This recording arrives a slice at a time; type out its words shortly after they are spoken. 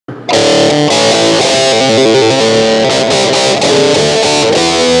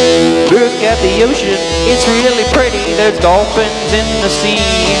the ocean, it's really pretty. There's dolphins in the sea.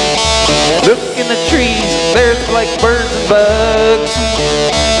 Look in the trees, there's like birds and bugs.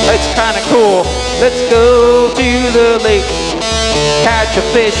 It's kind of cool. Let's go to the lake, catch a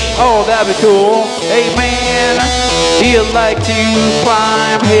fish. Oh, that'd be cool. Hey man, do you like to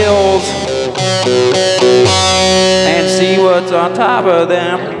climb hills and see what's on top of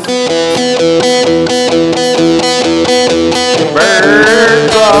them?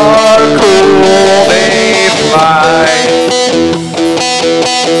 Birds are cool, they fly.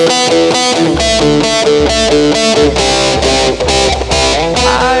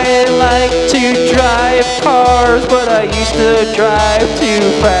 I like to drive cars, but I used to drive too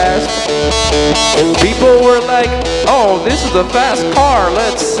fast. People were like, oh, this is a fast car,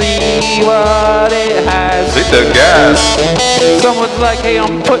 let's see what it has. Hit the gas. Someone's like, hey,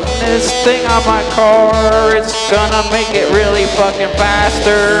 I'm putting this thing on my car, it's gonna make it really fucking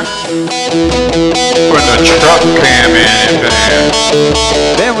faster. Put the truck cam in there.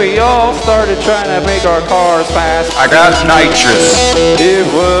 Then we all started trying to make our cars fast. I got nitrous. It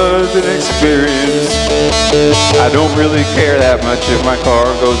was an experience. I don't really care that much if my car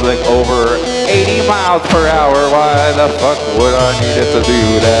goes like over 80 miles per hour. Why the fuck would I need it to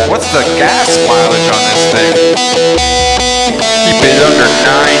do that? What's the gas mileage on this thing? Keep it under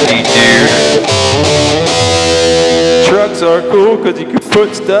 90, dude. Trucks are cool because you can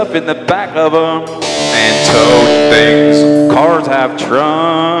put stuff in the back of them. And tow things. Cars have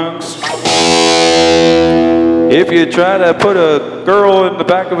trunks. If you try to put a girl in the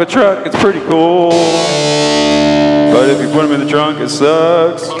back of a truck, it's pretty cool. But if you put them in the trunk, it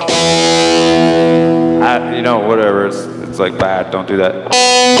sucks. You know, whatever. It's like bad. Don't do that.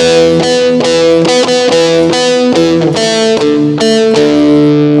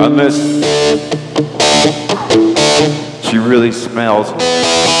 Unless she really smells.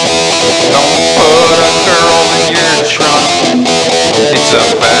 Don't put